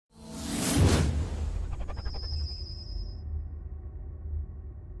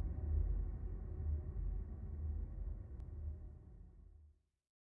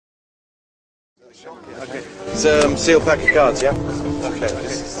Okay. It's sealed pack of cards, yeah? Okay.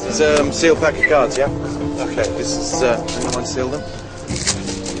 It's sealed pack of cards, yeah? Okay. This is, anyone seal them? Is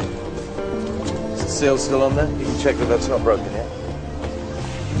the seal still on there? You can check that that's not broken, yeah?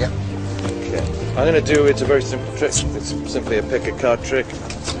 Yeah. Okay. I'm going to do, it's a very simple trick. It's simply a pick a card trick.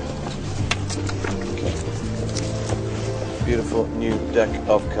 Okay. Beautiful new deck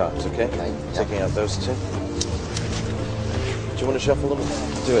of cards, okay? Taking out those two. Do you want to shuffle them?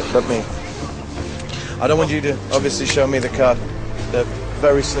 Do it, let me. I don't want you to obviously show me the card. They're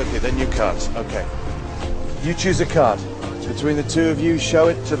very slippy, they're new cards. Okay. You choose a card. Between the two of you, show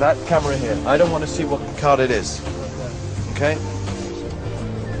it to that camera here. I don't want to see what card it is. Okay?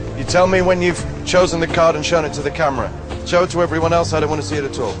 You tell me when you've chosen the card and shown it to the camera. Show it to everyone else, I don't want to see it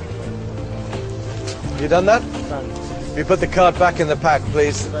at all. You done that? Done. You put the card back in the pack,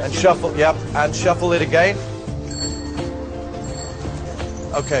 please, and shuffle, yep, and shuffle it again.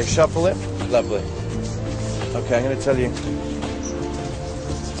 Okay, shuffle it. Lovely. Okay, I'm going to tell you.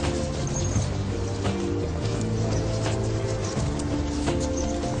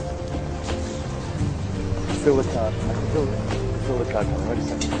 Fill the card. I can fill the card. Wait a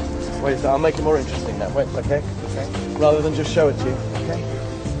second. Wait a second. I'll make it more interesting now. Wait, okay? Okay. Rather than just show it to you. Okay?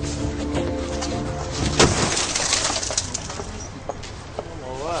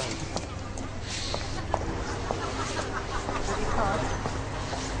 All right.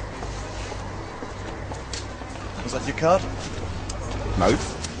 Was that your card? No.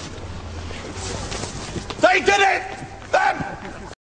 They did it!